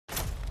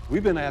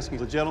We've been asking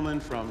the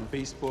gentlemen from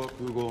Facebook,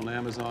 Google, and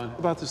Amazon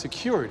about the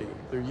security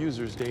of their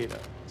users' data.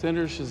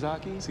 Senator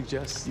Shizaki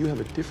suggests you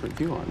have a different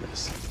view on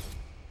this.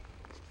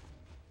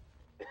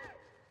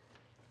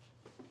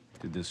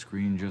 Did the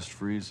screen just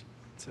freeze?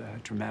 It's a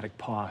dramatic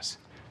pause,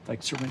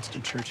 like Sir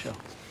Winston Churchill.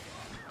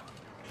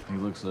 He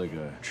looks like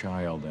a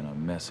child in a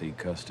messy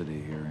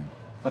custody hearing.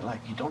 But, like,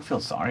 you don't feel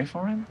sorry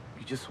for him?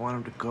 You just want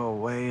him to go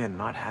away and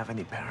not have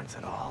any parents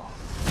at all.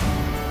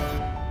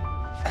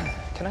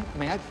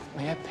 May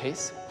I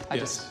pace? I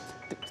Yes. just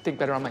think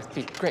better on my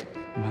feet. Great.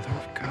 Mother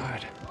of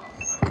God.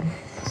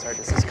 Sorry,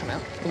 does this come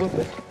out a little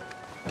bit?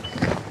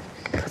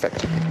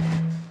 Perfect.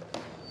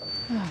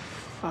 Oh,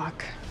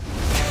 fuck.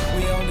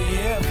 We only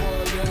here for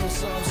a little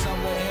song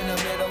somewhere in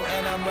the middle,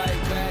 and I'm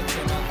right back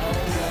to my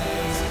old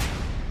ways.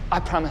 I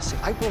promise you,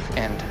 I will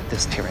end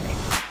this tyranny.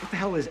 What the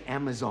hell is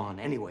Amazon,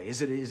 anyway?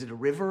 Is it a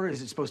river?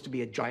 Is it supposed to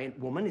be a giant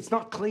woman? It's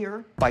not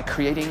clear. By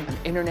creating an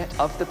internet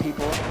of the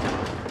people.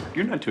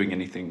 You're not doing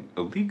anything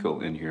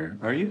illegal in here,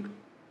 are you?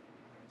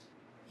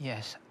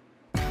 Yes.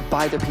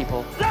 By the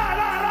people.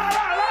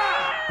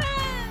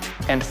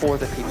 And for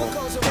the people. What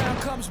goes around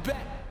comes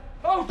back.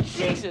 Oh,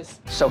 Jesus!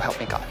 So help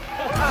me God.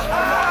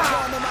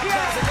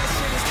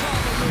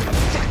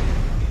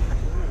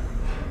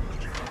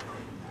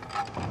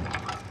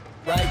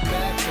 Right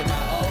back to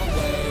my old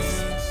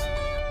ways.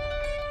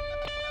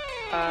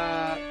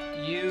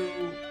 You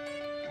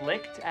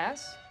licked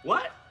ass?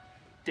 What?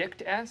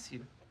 Dicked ass?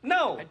 You...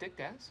 No. I dicked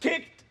ass?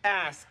 Kicked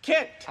ass.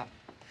 Kicked.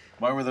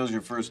 Why were those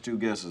your first two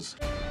guesses?